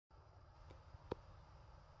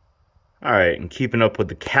Alright, and keeping up with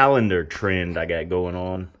the calendar trend I got going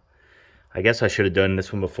on. I guess I should have done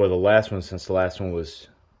this one before the last one, since the last one was...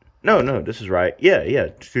 No, this is right. Yeah,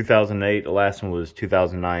 2008. The last one was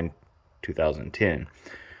 2009, 2010.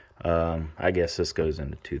 I guess this goes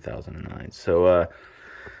into 2009. So,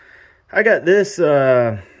 I got this,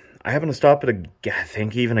 I happened to stop at I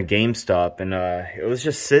think even a GameStop, and it was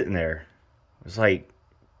just sitting there. It was like,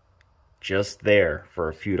 just there for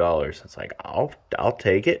a few dollars. It's like, I'll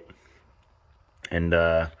take it. And,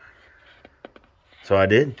 so I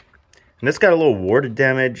did. And this got a little water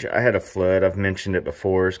damage. I had a flood. I've mentioned it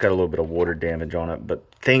before. It's got a little bit of water damage on it. But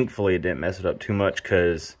thankfully, it didn't mess it up too much,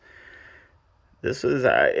 because this is...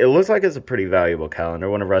 it looks like it's a pretty valuable calendar.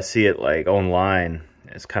 Whenever I see it, like, online,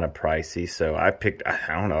 it's kind of pricey. So I picked... I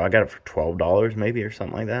don't know. I got it for $12 maybe, or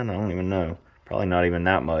something like that. I don't even know. Probably not even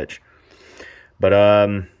that much. But,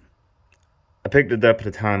 I picked it up at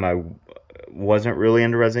the time I wasn't really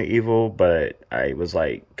into Resident Evil, but I was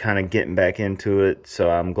like kind of getting back into it, so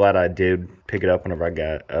I'm glad I did pick it up whenever I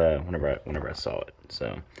got whenever I saw it.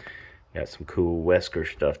 So got some cool Wesker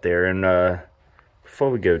stuff there. And before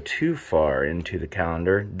we go too far into the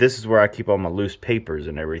calendar, this is where I keep all my loose papers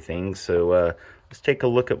and everything. So let's take a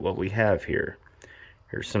look at what we have here.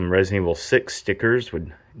 Here's some Resident Evil 6 stickers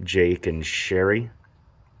with Jake and Sherry.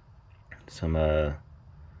 Some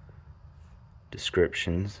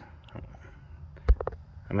descriptions.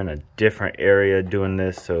 I'm in a different area doing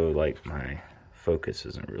this, so like my focus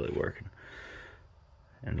isn't really working.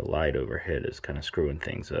 And the light overhead is kind of screwing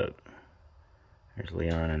things up. There's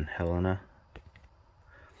Leon and Helena.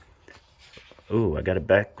 Ooh, I got it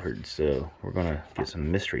backwards, so we're gonna get some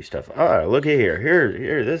mystery stuff. Ah, look at here.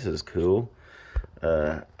 Here, this is cool.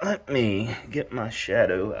 Let me get my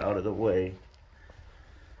shadow out of the way.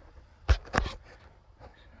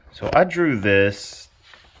 So I drew this.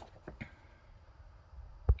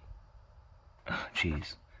 Oh,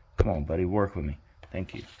 jeez. Come on, buddy. Work with me.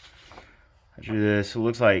 Thank you. I drew this. It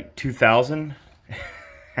looks like 2000.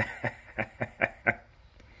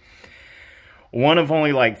 One of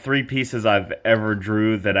only like 3 pieces I've ever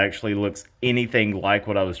drew that actually looks anything like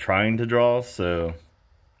what I was trying to draw. So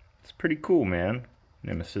it's pretty cool, man.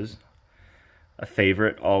 Nemesis. A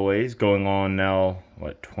favorite always. Going on now,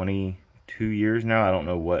 what, 22 years now? I don't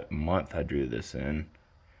know what month I drew this in.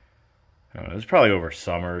 I don't know. It was probably over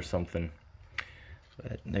summer or something.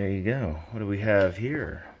 But there you go. What do we have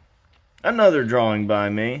here? Another drawing by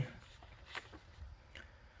me.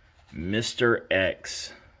 Mr.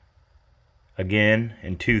 X. Again,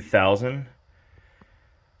 in 2000.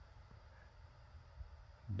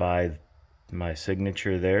 By my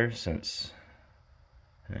signature there, since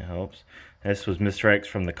it helps. This was Mr. X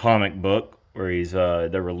from the comic book, where he's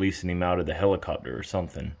they're releasing him out of the helicopter or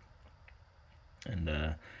something.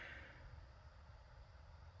 And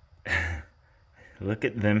look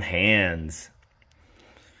at them hands.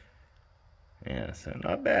 Yeah, so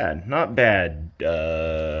not bad. Not bad.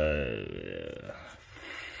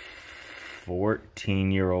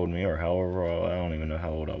 14-year-old me, or however, I don't even know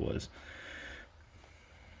how old I was.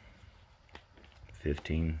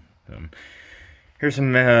 15. Here's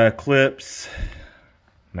some clips.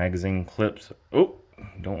 Magazine clips. Oh,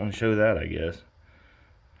 don't want to show that, I guess.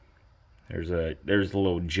 There's a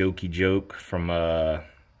little jokey joke from I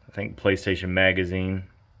think PlayStation Magazine.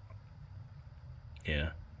 Yeah.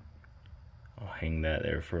 I'll hang that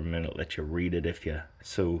there for a minute, let you read it if you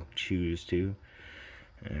so choose to.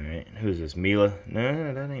 Alright, who's this? Mila?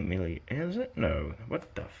 No, that ain't Mila. Is it? No.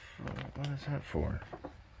 What the fuck? What is that for?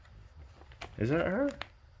 Is that her?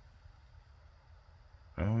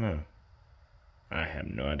 I don't know. I have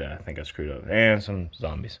no idea. I think I screwed up. And some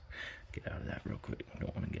zombies. Get out of that real quick.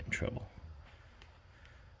 Don't want to get in trouble.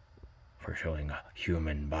 For showing a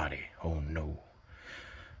human body. Oh no.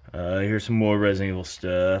 Here's some more Resident Evil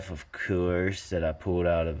stuff, of course, that I pulled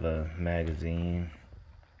out of a magazine.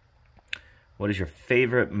 What is your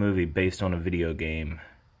favorite movie based on a video game?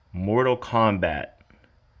 Mortal Kombat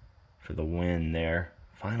for the win there.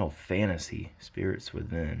 Final Fantasy, Spirits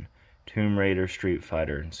Within, Tomb Raider, Street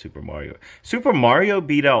Fighter, and Super Mario. Super Mario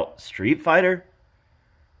beat out Street Fighter?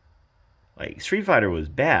 Like, Street Fighter was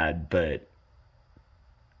bad, but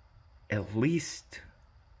at least...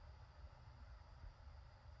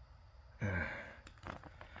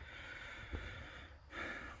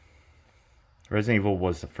 Resident Evil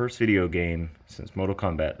was the first video game since Mortal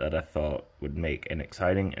Kombat that I thought would make an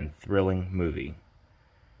exciting and thrilling movie.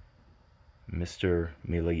 Mr.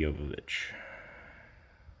 Mila Jovovich.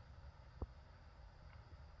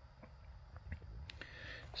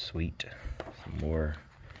 Sweet. Some more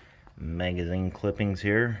magazine clippings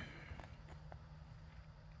here.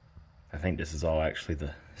 I think this is all actually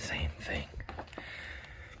the same thing.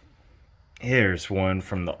 Here's one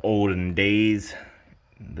from the olden days.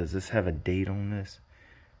 Does this have a date on this?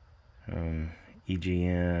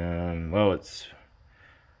 EGM. Well, it's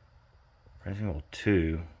Resident Evil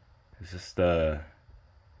 2. Is this the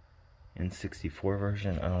N64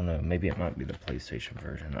 version? I don't know. Maybe it might be the PlayStation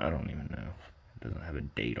version. I don't even know. It doesn't have a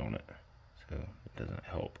date on it, so it doesn't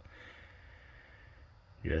help.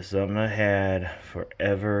 Just something I had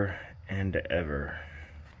forever and ever.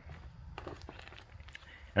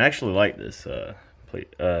 I actually like this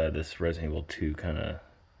this Resident Evil 2 kind of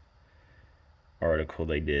article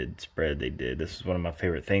spread they did. This is one of my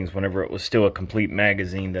favorite things whenever it was still a complete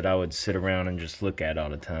magazine that I would sit around and just look at all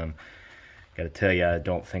the time. Gotta tell you, I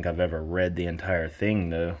don't think I've ever read the entire thing,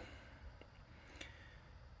 though.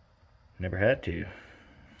 Never had to.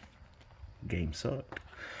 Game sucked.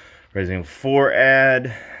 Resident Evil 4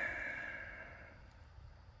 ad.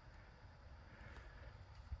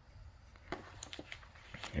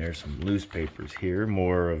 There's some loose papers here.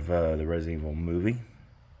 More of the Resident Evil movie.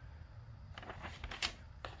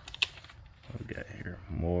 What we got here?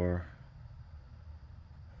 More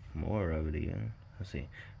of it again. Let's see.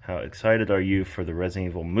 How excited are you for the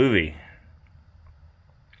Resident Evil movie?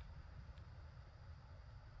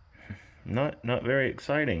 Not very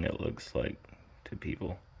exciting, it looks like to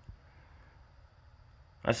people.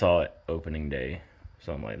 I saw it opening day,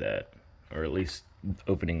 something like that, or at least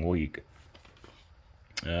opening week.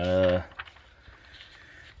 Code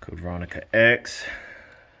Veronica X.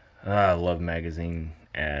 I love magazine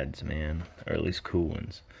ads, man, or at least cool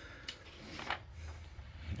ones.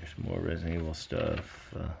 There's more Resident Evil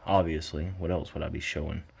stuff. Obviously, what else would I be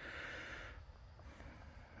showing?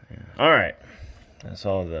 Yeah. All right, that's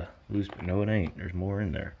all the loose. No, it ain't. There's more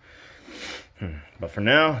in there. But for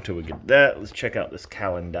now, until we get that, let's check out this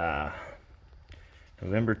calendar.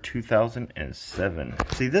 November 2007.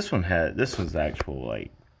 See, this was actual,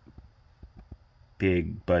 like,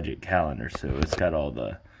 big budget calendar, so it's got all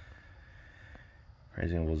the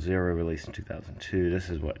Resident Evil 0 released in 2002. This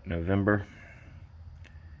is what, November?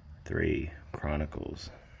 3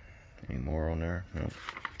 Chronicles. Any more on there? No.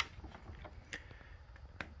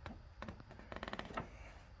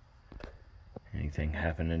 Anything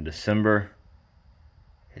happen in December?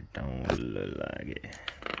 It don't look like it.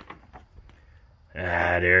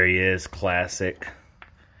 Ah, there he is. Classic.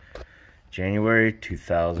 January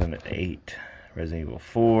 2008. Resident Evil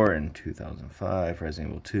 4 in 2005.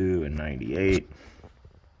 Resident Evil 2 in 98.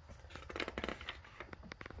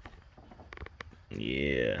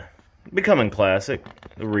 Yeah. Becoming classic.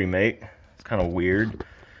 The remake. It's kind of weird,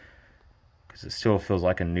 because it still feels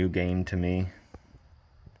like a new game to me.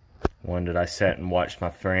 One that I sat and watched my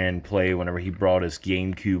friend play whenever he brought his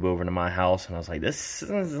GameCube over to my house, and I was like, this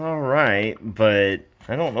is alright, but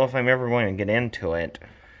I don't know if I'm ever going to get into it.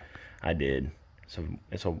 I did. So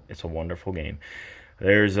it's a wonderful game.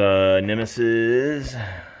 There's Nemesis.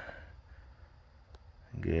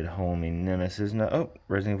 Good homie Nemesis. No, oh,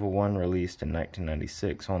 Resident Evil 1 released in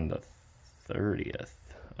 1996 on the 30th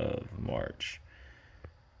of March.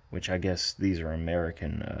 Which I guess these are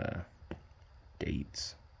American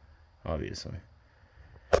dates. Obviously.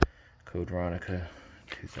 Code Veronica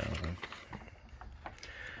 2000.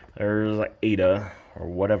 There's like Ada, or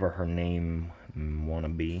whatever her name wanna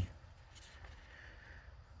be.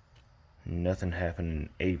 Nothing happened in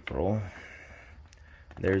April.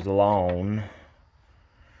 There's Lawn.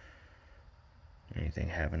 Anything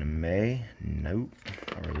happened in May? Nope.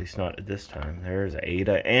 Or at least not at this time. There's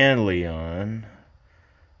Ada and Leon.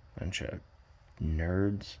 Bunch of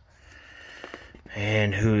nerds.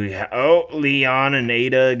 And oh, Leon and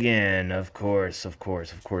Ada again. Of course.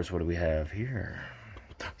 What do we have here?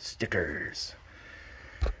 Stickers.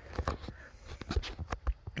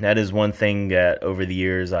 That is one thing that over the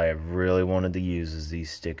years I have really wanted to use, is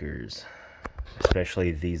these stickers.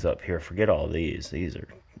 Especially these up here. Forget all these. These are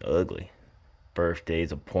ugly.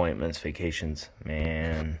 Birthdays, appointments, vacations.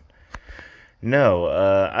 Man. No,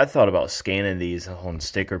 I thought about scanning these on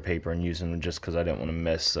sticker paper and using them just because I didn't want to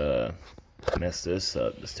mess this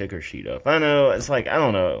up, the sticker sheet up. I know, it's like, I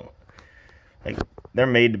don't know. Like, they're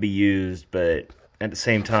made to be used, but at the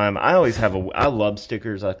same time, I love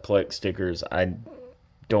stickers. I collect stickers. I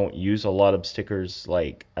don't use a lot of stickers.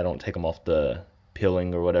 Like, I don't take them off the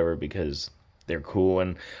peeling or whatever because they're cool.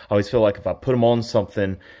 And I always feel like if I put them on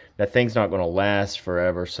something, that thing's not going to last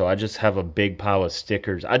forever. So I just have a big pile of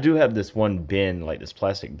stickers. I do have this one bin, like this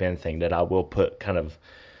plastic bin thing, that I will put kind of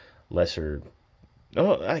lesser...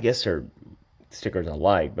 Oh, I guess they're stickers I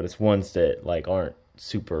like, but it's ones that like aren't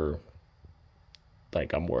super,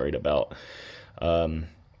 like, I'm worried about.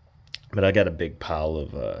 But I got a big pile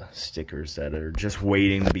of stickers that are just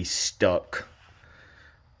waiting to be stuck.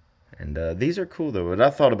 And these are cool though. But I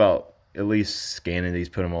thought about at least scanning these,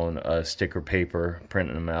 put them on sticker paper,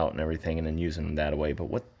 printing them out and everything, and then using them that way. But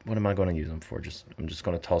what am I going to use them for? I'm just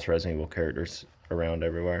going to toss Resident Evil characters around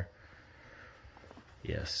everywhere.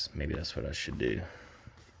 Yes, maybe that's what I should do.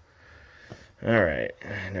 Alright,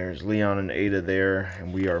 there's Leon and Ada there,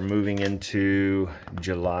 and we are moving into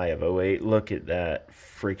July of 08. Look at that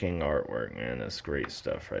freaking artwork, man. That's great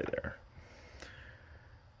stuff right there.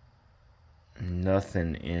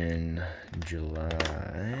 Nothing in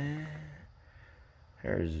July.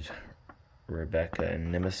 There's Rebecca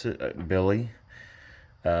and Nemesis, Billy.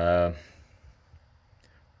 It's a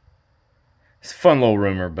fun little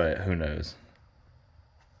rumor, but who knows.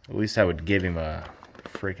 At least I would give him a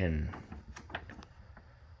freaking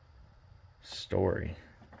story.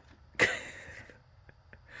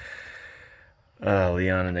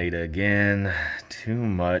 Leon and Ada again. Too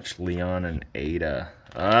much Leon and Ada.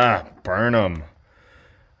 Burn them.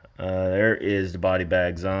 There is the Body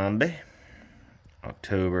Bag Zombie.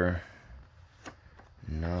 October.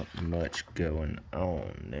 Not much going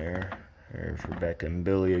on there. There's Rebecca and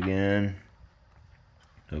Billy again.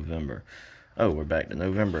 November. Oh, we're back to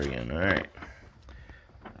November again. Alright.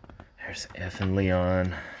 There's F and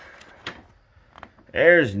Leon.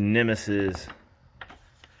 There's Nemesis.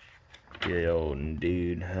 Good old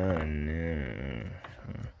dude, huh?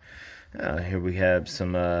 Here we have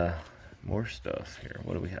some more stuff here.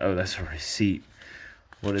 What do we have? Oh, that's a receipt.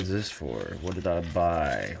 What is this for? What did I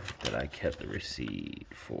buy that I kept the receipt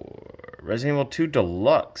for? Resident Evil 2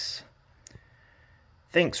 Deluxe.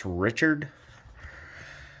 Thanks, Richard.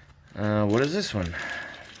 What is this one?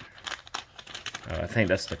 Oh, I think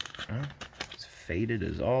that's the... it's faded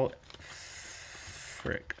as all...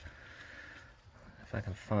 frick. If I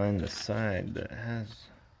can find the side that has...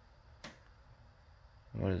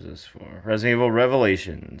 What is this for? Resident Evil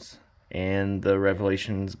Revelations. And the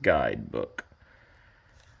Revelations Guidebook.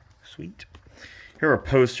 Sweet. Here are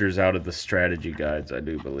posters out of the strategy guides, I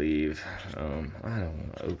do believe. I don't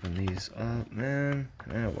want to open these up, man.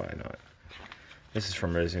 Why not? This is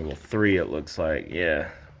from Resident Evil 3, it looks like. Yeah,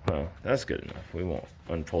 well, that's good enough. We won't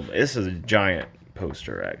unfold it. This is a giant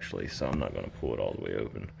poster, actually, so I'm not going to pull it all the way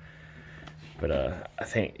open. But I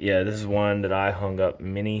think, yeah, this is one that I hung up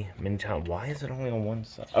many times. Why is it only on one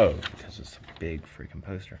side? Oh, because it's a big freaking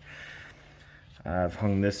poster. I've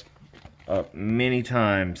hung this up many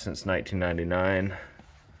times since 1999.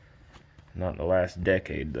 Not in the last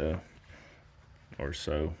decade, though, or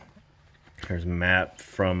so. There's a map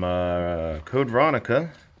from Code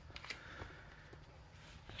Veronica.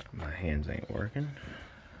 My hands ain't working.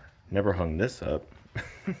 Never hung this up.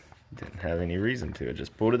 Didn't have any reason to. I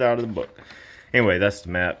just pulled it out of the book. Anyway, that's the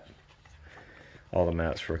map. All the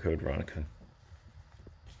maps for Code Veronica.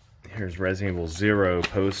 Here's Resident Evil 0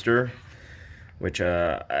 poster, which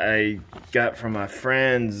I got from my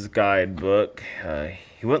friend's guidebook.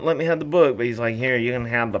 He wouldn't let me have the book, but he's like, here, you can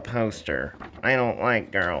have the poster. I don't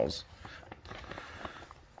like girls.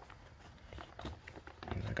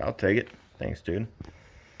 I'm like, I'll take it. Thanks, dude.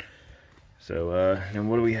 So, then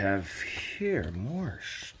what do we have here? More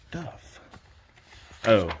stuff.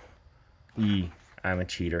 Oh. I'm a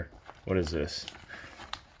cheater. What is this?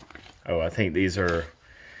 Oh, I think these are...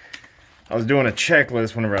 I was doing a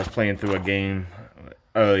checklist whenever I was playing through a game.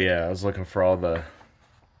 Oh, yeah, I was looking for all the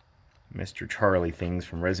Mr. Charlie things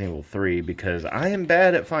from Resident Evil 3 because I am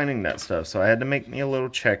bad at finding that stuff, so I had to make me a little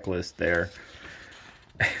checklist there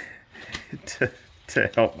to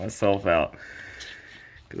help myself out.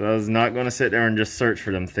 Because I was not going to sit there and just search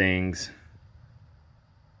for them things.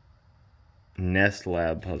 Nest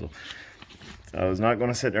Lab puzzle. So I was not going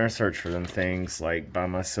to sit there and search for them things, like, by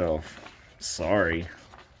myself. Sorry.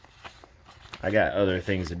 I got other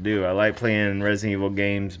things to do. I like playing Resident Evil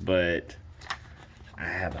games, but I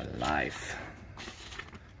have a life.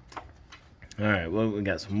 Alright, well, we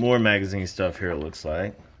got some more magazine stuff here, it looks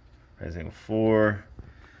like. Resident Evil 4.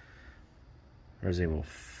 Resident Evil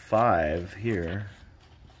 5 here.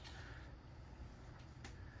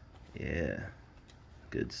 Yeah.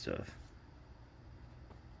 Good stuff.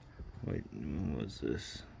 Wait, what was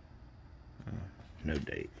this? No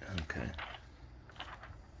date. Okay.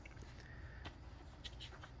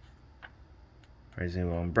 Resident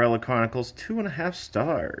Evil Umbrella Chronicles, 2.5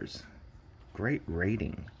 stars. Great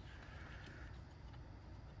rating.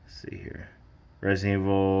 Let's see here. Resident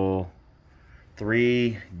Evil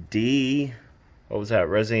 3D. What was that?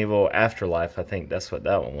 Resident Evil Afterlife, I think that's what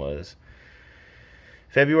that one was.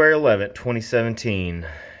 February 11th, 2017.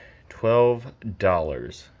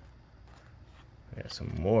 $12. We got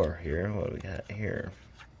some more here. What do we got here?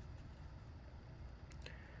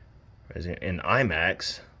 in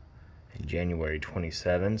IMAX in January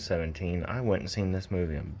 27, 17. I went and seen this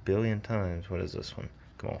movie a billion times. What is this one?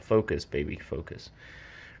 Come on, focus, baby, focus.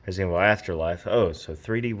 Resident Evil Afterlife. Oh, so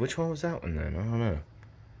 3D. Which one was that one then? I don't know.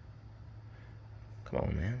 Come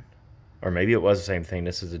on, man. Or maybe it was the same thing.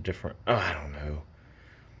 This is a different... Oh, I don't know.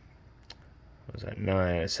 What was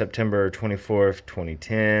that? September 24th,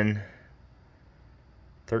 2010.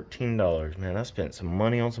 $13. Man, I spent some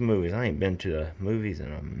money on some movies. I ain't been to the movies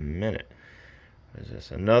in a minute. What is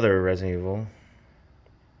this? Another Resident Evil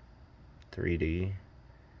 3D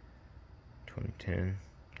 2010.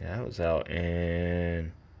 Yeah, that was out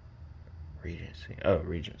in Regency. Oh,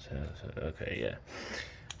 Regency. Okay, yeah.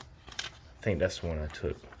 I think that's the one I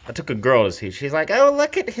took. I took a girl to see. She's like, oh,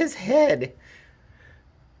 look at his head.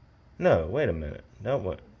 No, wait a minute. No,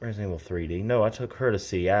 what? Resident Evil 3D. No, I took her to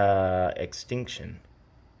see Extinction.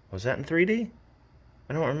 Was that in 3D?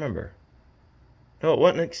 I don't remember. No, it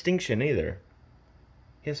wasn't Extinction either.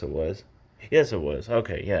 Yes, it was. Yes, it was.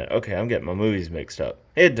 Okay, yeah. Okay, I'm getting my movies mixed up.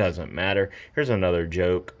 It doesn't matter. Here's another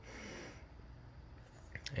joke.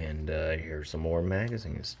 And here's some more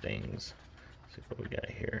magazine stings. Let's see what we got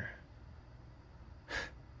here.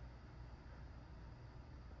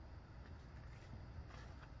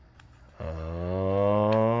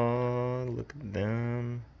 Oh, look at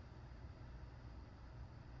them.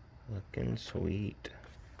 Looking sweet.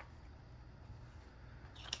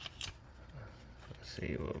 Let's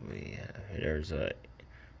see what we have. There's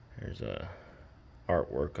a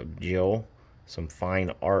artwork of Jill. Some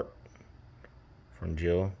fine art from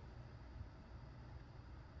Jill.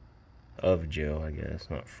 Of Jill, I guess,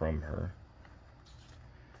 not from her.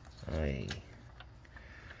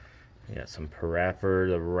 Got some Parappa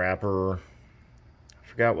the Rapper. I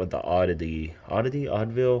forgot what the Oddity,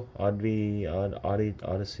 Oddville,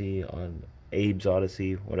 Odyssey, Abe's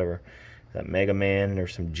Odyssey, whatever. That Mega Man.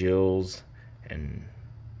 There's some Jills, and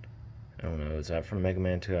I don't know. Is that from Mega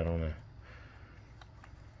Man 2? I don't know.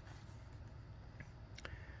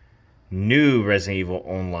 New Resident Evil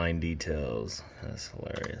Online details. That's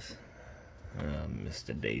hilarious. Missed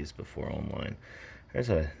the days before online. There's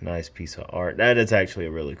a nice piece of art. That is actually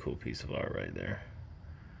a really cool piece of art right there.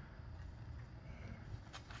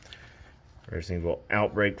 Resident Evil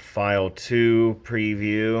Outbreak File 2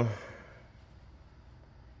 preview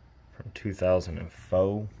from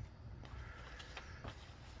 2004.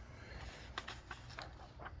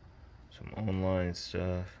 Some online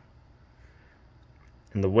stuff.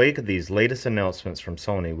 In the wake of these latest announcements from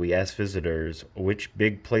Sony, we asked visitors which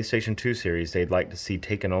big PlayStation 2 series they'd like to see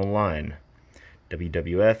taken online.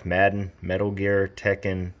 WWF, Madden, Metal Gear,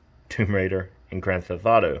 Tekken, Tomb Raider, and Grand Theft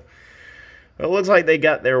Auto. Well, it looks like they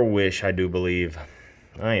got their wish, I do believe.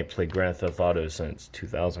 I ain't played Grand Theft Auto since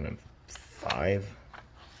 2005.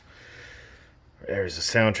 There's the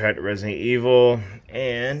soundtrack to Resident Evil.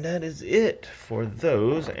 And that is it for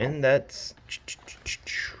those. And that's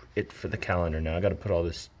it for the calendar now. I got to put all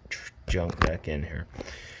this junk back in here.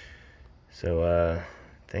 So,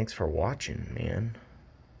 thanks for watching, man.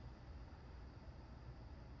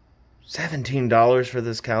 $17 for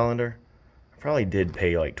this calendar. I probably did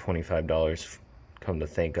pay like $25, come to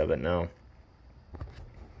think of it now.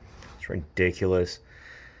 It's ridiculous.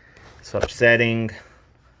 It's upsetting.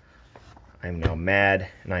 I'm now mad,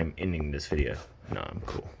 and I'm ending this video. No, I'm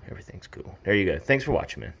cool. Everything's cool. There you go. Thanks for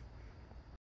watching, man.